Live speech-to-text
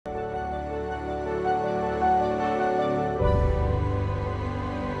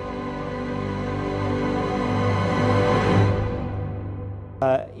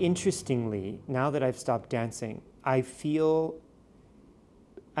interestingly, now that I've stopped dancing, I feel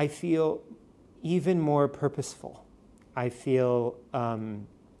even more purposeful. I feel,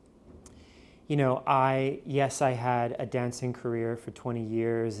 you know, yes, I had a dancing career for 20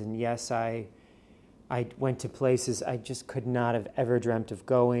 years, and yes, I went to places I just could not have ever dreamt of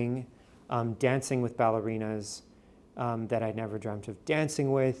going, dancing with ballerinas that I never dreamt of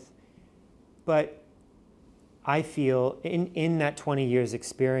dancing with. But I feel in that 20 years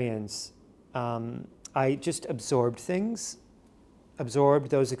experience, I just absorbed things, absorbed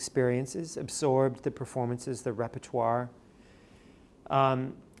those experiences, absorbed the performances, the repertoire.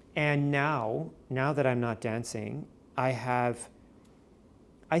 And now that I'm not dancing, I have,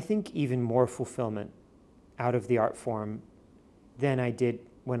 I think, even more fulfillment out of the art form than I did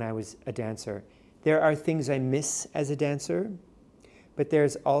when I was a dancer. There are things I miss as a dancer, but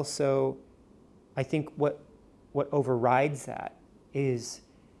there's also, I think what overrides that is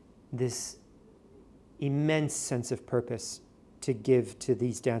this immense sense of purpose to give to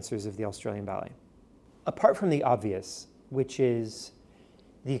these dancers of the Australian Ballet. Apart from the obvious, which is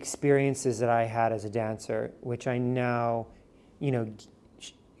the experiences that I had as a dancer, which I now, you know,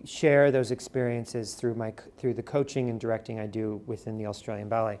 share those experiences through the coaching and directing I do within the Australian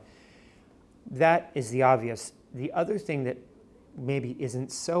Ballet. That is the obvious. The other thing that maybe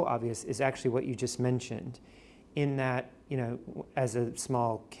isn't so obvious is actually what you just mentioned, in that, you know, as a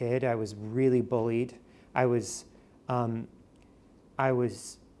small kid, I was really bullied. I was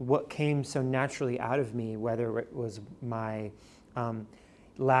what came so naturally out of me, whether it was my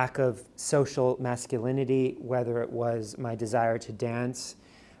lack of social masculinity, whether it was my desire to dance,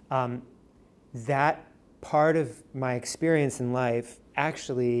 that part of my experience in life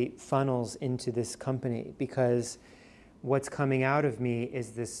actually funnels into this company, because what's coming out of me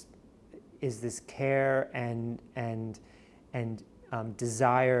is this care and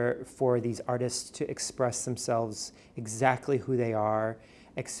desire for these artists to express themselves exactly who they are,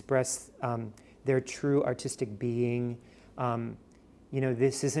 express their true artistic being. You know,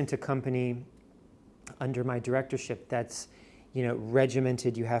 this isn't a company under my directorship that's, you know,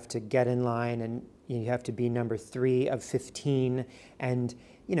 regimented. You have to get in line and you have to be number 3 of 15. And,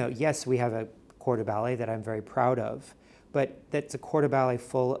 you know, yes, we have a corps de ballet that I'm very proud of, but that's a corps de ballet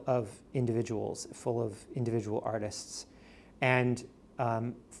full of individuals, full of individual artists, and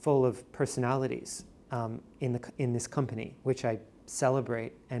full of personalities in this company, which I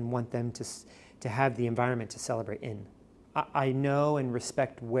celebrate and want them to have the environment to celebrate in. I know and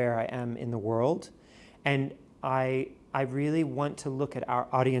respect where I am in the world, and I really want to look at our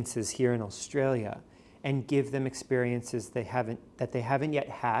audiences here in Australia and give them experiences that they haven't yet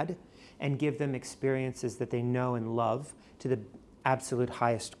had, and give them experiences that they know and love to the absolute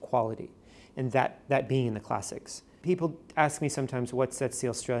highest quality, and that being in the classics. People ask me sometimes what sets the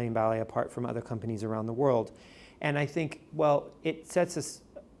Australian Ballet apart from other companies around the world, and I think, well, it sets us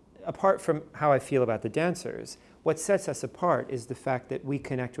apart from how I feel about the dancers. What sets us apart is the fact that we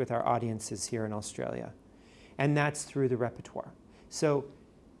connect with our audiences here in Australia, and that's through the repertoire. So,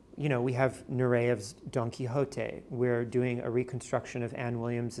 you know, we have Nureyev's Don Quixote. We're doing a reconstruction of Anne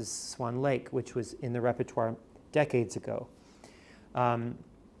Williams's Swan Lake, which was in the repertoire decades ago.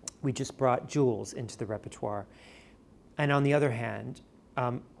 We just brought Jules into the repertoire. And on the other hand,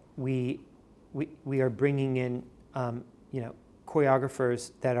 we are bringing in, you know,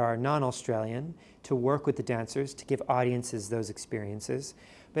 choreographers that are non-Australian to work with the dancers, to give audiences those experiences,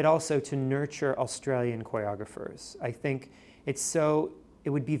 but also to nurture Australian choreographers. I think it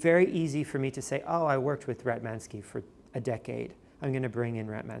would be very easy for me to say, oh, I worked with Ratmansky for a decade, I'm going to bring in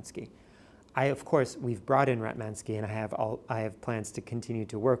Ratmansky. Of course, we've brought in Ratmansky, and I have plans to continue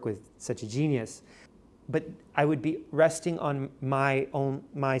to work with such a genius. But I would be resting on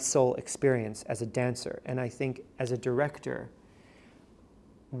my sole experience as a dancer. And I think as a director,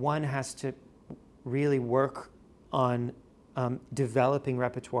 one has to really work on developing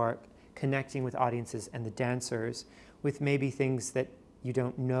repertoire, connecting with audiences and the dancers with maybe things that you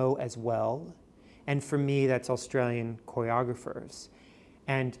don't know as well. And for me, that's Australian choreographers.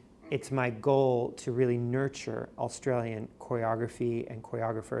 And it's my goal to really nurture Australian choreography and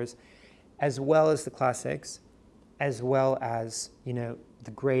choreographers, as well as the classics, as well as, you know,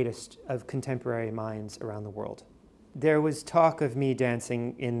 the greatest of contemporary minds around the world. There was talk of me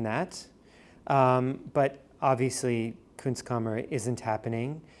dancing in that, but obviously Kunstkammer isn't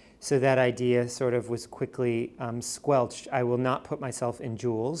happening, so that idea sort of was quickly squelched. I will not put myself in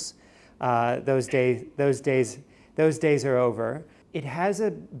Jules. Those days are over. It has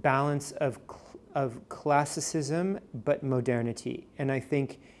a balance of classicism but modernity, and I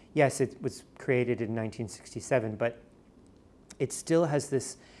think, yes, it was created in 1967, but it still has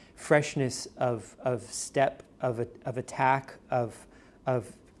this freshness of step, of attack, of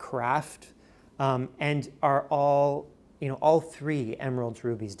craft, and are all, all three emeralds,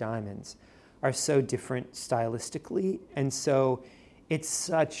 rubies, diamonds are so different stylistically, and so it's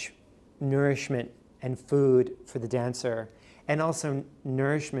such nourishment and food for the dancer, and also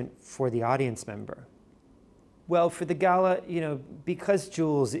nourishment for the audience member. Well, for the gala, because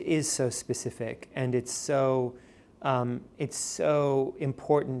Jules is so specific and it's so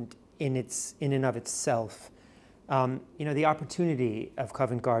important in and of itself, the opportunity of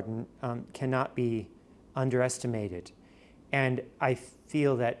Covent Garden cannot be underestimated, and I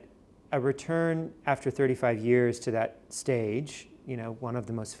feel that a return after 35 years to that stage, one of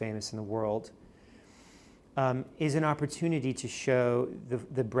the most famous in the world, is an opportunity to show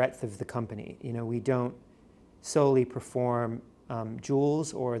the breadth of the company. We don't solely perform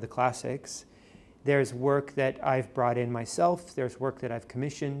Jules or the classics. There's work that I've brought in myself, there's work that I've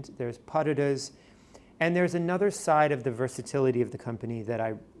commissioned, there's paradas, and there's another side of the versatility of the company that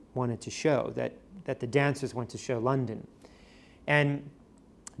I wanted to show, that the dancers want to show London. And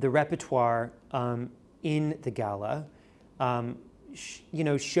the repertoire in the gala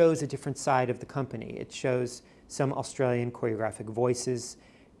shows a different side of the company. It shows some Australian choreographic voices.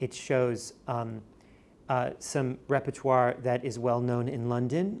 It shows some repertoire that is well known in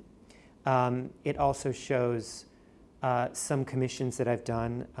London. It also shows some commissions that I've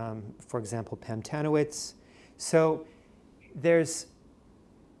done, for example, Pam Tanowitz. So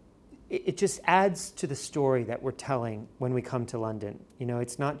it just adds to the story that we're telling when we come to London.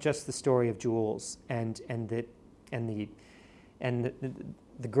 It's not just the story of Jules and the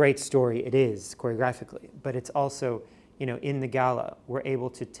great story it is choreographically, but it's also, in the gala, we're able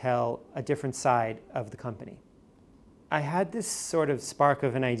to tell a different side of the company. I had this sort of spark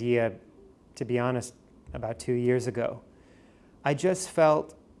of an idea, to be honest, about 2 years ago. I just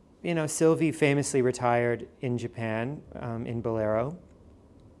felt, Sylvie famously retired in Japan, in Bolero,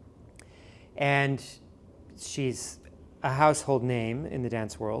 and she's a household name in the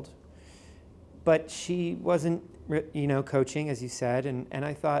dance world, but she wasn't, coaching, as you said, and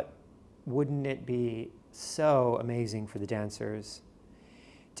I thought, wouldn't it be so amazing for the dancers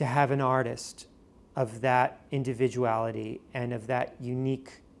to have an artist of that individuality and of that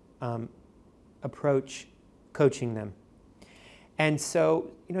unique approach coaching them. And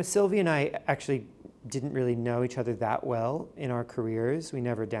so, Sylvie and I actually didn't really know each other that well in our careers. We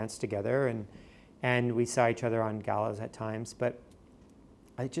never danced together, and we saw each other on galas at times, but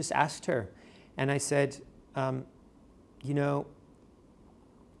I just asked her, and I said,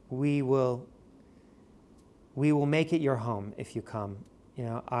 we will make it your home if you come.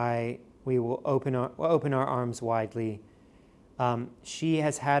 We will open our arms widely. She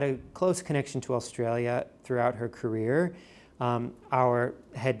has had a close connection to Australia throughout her career. Our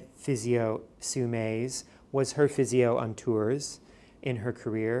head physio, Sue Mays, was her physio on tours in her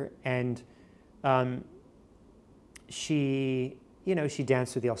career, and she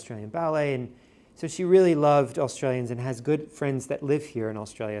danced with the Australian Ballet, and so she really loved Australians and has good friends that live here in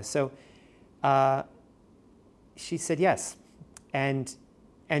Australia. So she said yes, and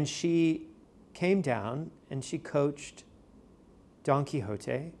she came down and she coached Don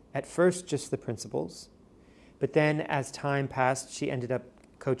Quixote, at first just the principals, but then as time passed, she ended up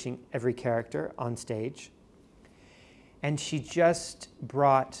coaching every character on stage. And she just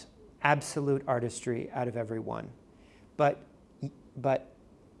brought absolute artistry out of everyone, but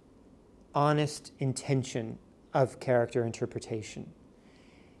honest intention of character interpretation.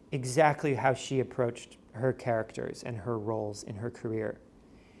 Exactly how she approached her characters and her roles in her career.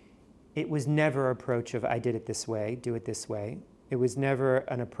 It was never an approach of, I did it this way, do it this way. It was never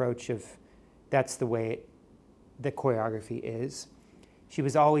an approach of, that's the way the choreography is. She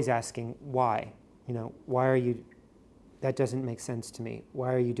was always asking, why? Why are you, that doesn't make sense to me.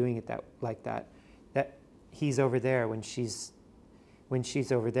 Why are you doing it like that? That he's over there when she's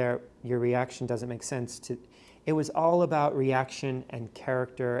over there, your reaction doesn't make sense to. It was all about reaction and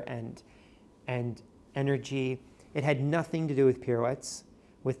character and energy. It had nothing to do with pirouettes,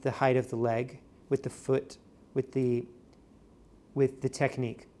 with the height of the leg, with the foot, with the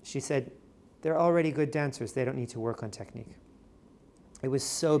technique. She said, they're already good dancers, they don't need to work on technique. It was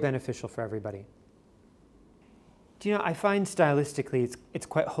so beneficial for everybody. I find stylistically it's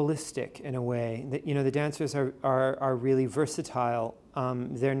quite holistic in a way. That the dancers are really versatile.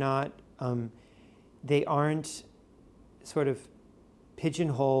 They're not, they aren't sort of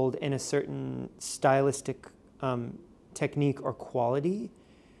pigeonholed in a certain stylistic technique or quality.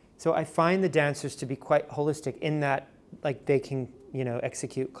 So I find the dancers to be quite holistic in that, like, they can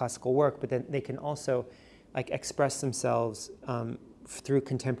execute classical work, but then they can also express themselves through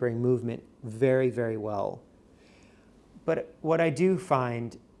contemporary movement very, very well. But what I do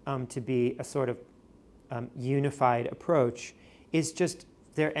find to be a sort of unified approach is just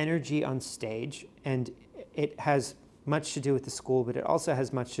their energy on stage, and it has much to do with the school, but it also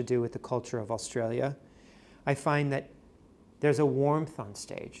has much to do with the culture of Australia. I find that there's a warmth on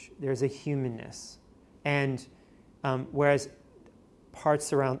stage, there's a humanness, and whereas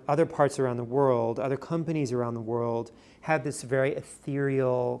other parts around the world, other companies around the world have this very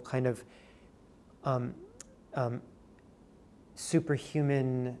ethereal kind of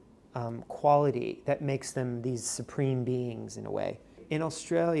superhuman quality that makes them these supreme beings in a way. In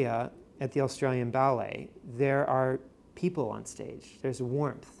Australia, at the Australian Ballet, there are people on stage. There's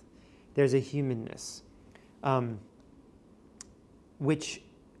warmth. There's a humanness, which,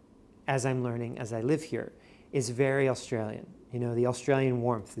 as I'm learning, as I live here, is very Australian. You know, the Australian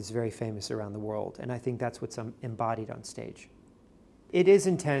warmth is very famous around the world, and I think that's what's embodied on stage. It is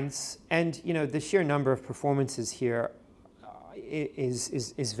intense, and you know, the sheer number of performances here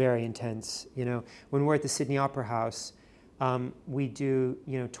is very intense. You know, when we're at the Sydney Opera House, we do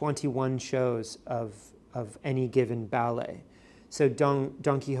 21 shows of any given ballet. So Don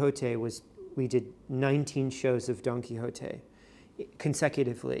Quixote we did 19 shows of Don Quixote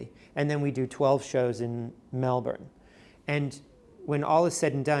consecutively, and then we do 12 shows in Melbourne. And when all is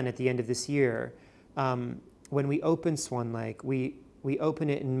said and done at the end of this year, when we open Swan Lake, we open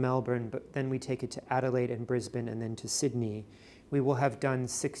it in Melbourne, but then we take it to Adelaide and Brisbane and then to Sydney. We will have done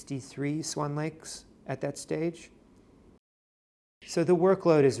 63 Swan Lakes at that stage. So the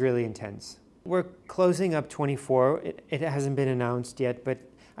workload is really intense. We're closing up 24. It hasn't been announced yet, but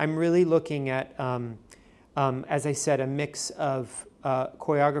I'm really looking at, as I said, a mix of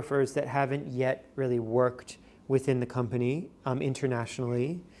choreographers that haven't yet really worked within the company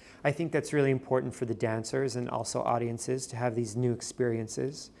internationally. I think that's really important for the dancers and also audiences to have these new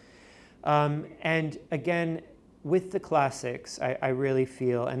experiences. And again, with the classics, I really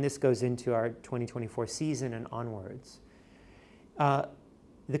feel, and this goes into our 2024 season and onwards,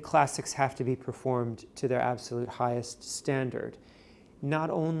 the classics have to be performed to their absolute highest standard, not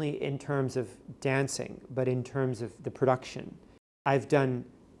only in terms of dancing, but in terms of the production. I've done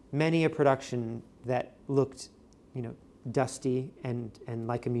many a production that looked, dusty and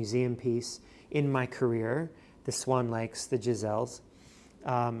like a museum piece in my career, the Swan Lakes, the Giselles,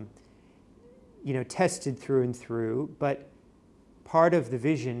 tested through and through, but part of the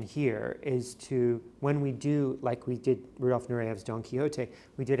vision here is to, when we do, like we did Rudolf Nureyev's Don Quixote,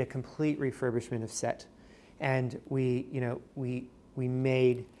 we did a complete refurbishment of set, and we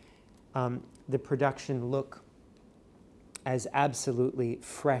made the production look as absolutely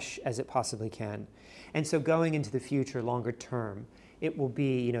fresh as it possibly can. And so going into the future, longer term, it will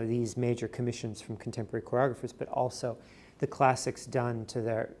be these major commissions from contemporary choreographers, but also the classics done to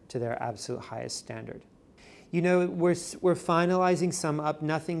their absolute highest standard. We're finalizing some up,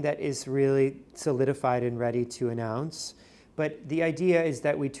 nothing that is really solidified and ready to announce, but the idea is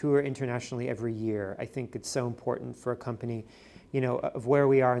that we tour internationally every year. I think it's so important for a company, of where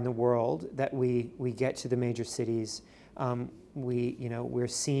we are in the world, that we get to the major cities. We're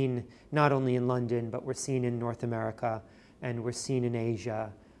seen not only in London, but we're seen in North America, and we're seen in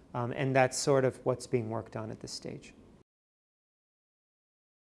Asia, and that's sort of what's being worked on at this stage.